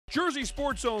Jersey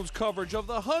Sports Zone's coverage of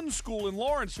the Hun School in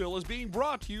Lawrenceville is being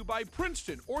brought to you by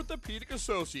Princeton Orthopedic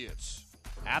Associates.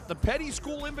 At the Peddie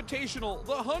School Invitational,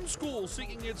 the Hun School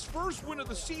seeking its first win of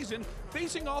the season,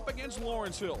 facing off against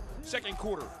Lawrenceville. Second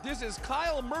quarter, this is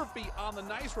Kyle Murphy on the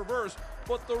nice reverse,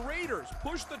 but the Raiders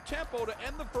push the tempo to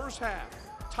end the first half.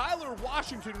 Tyler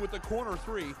Washington with the corner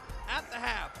three. At the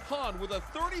half, Hun with a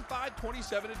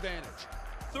 35-27 advantage.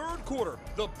 Third quarter,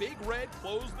 the Big Red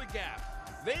closed the gap.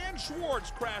 Van Schwartz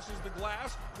crashes the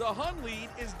glass. The Hun lead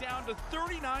is down to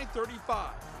 39-35.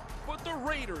 But the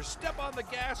Raiders step on the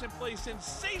gas and play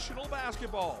sensational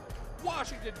basketball.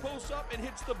 Washington posts up and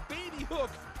hits the baby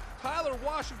hook. Tyler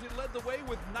Washington led the way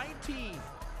with 19.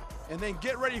 And then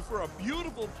get ready for a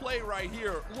beautiful play right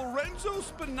here. Lorenzo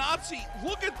Spinazzi,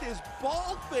 look at this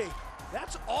ball fake.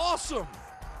 That's awesome.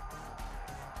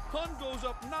 Hun goes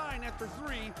up 9 after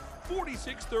 3,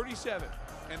 46-37.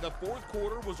 And the fourth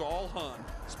quarter was all Hun.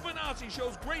 Spinazzi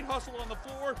shows great hustle on the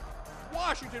floor.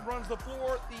 Washington runs the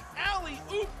floor. The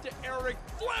alley-oop to Eric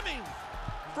Fleming.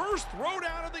 First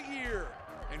throwdown of the year.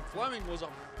 And Fleming was a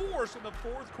force in the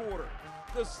fourth quarter.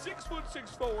 The 6'6"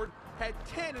 forward had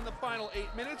 10 in the final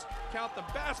 8 minutes. Count the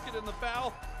basket and the foul.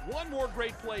 One more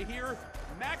great play here.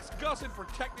 Max Gusson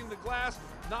protecting the glass.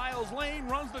 Niles Lane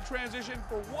runs the transition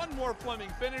for one more Fleming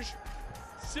finish.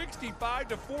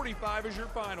 65-45 is your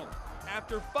final.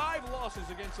 After 5 losses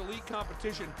against elite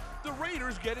competition, the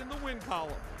Raiders get in the win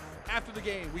column. After the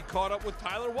game, we caught up with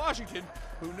Tyler Washington,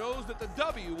 who knows that the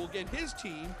W will get his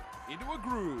team into a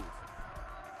groove.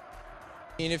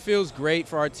 And it feels great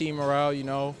for our team morale. You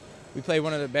know, we played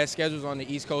one of the best schedules on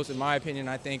the East Coast, in my opinion.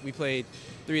 I think we played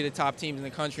 3 of the top teams in the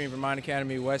country in Vermont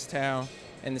Academy, Westtown,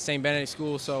 and the St. Benedict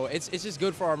School. So it's just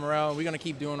good for our morale. We're going to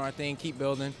keep doing our thing, keep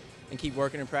building, and keep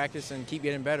working in practice and keep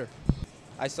getting better.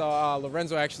 I saw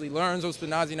Lorenzo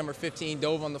Spinazzi, number 15,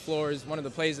 dove on the floor. Is one of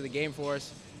the plays of the game for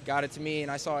us. Got it to me,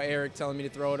 and I saw Eric telling me to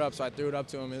throw it up, so I threw it up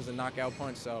to him. It was a knockout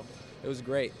punch, so it was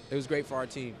great. It was great for our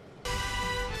team.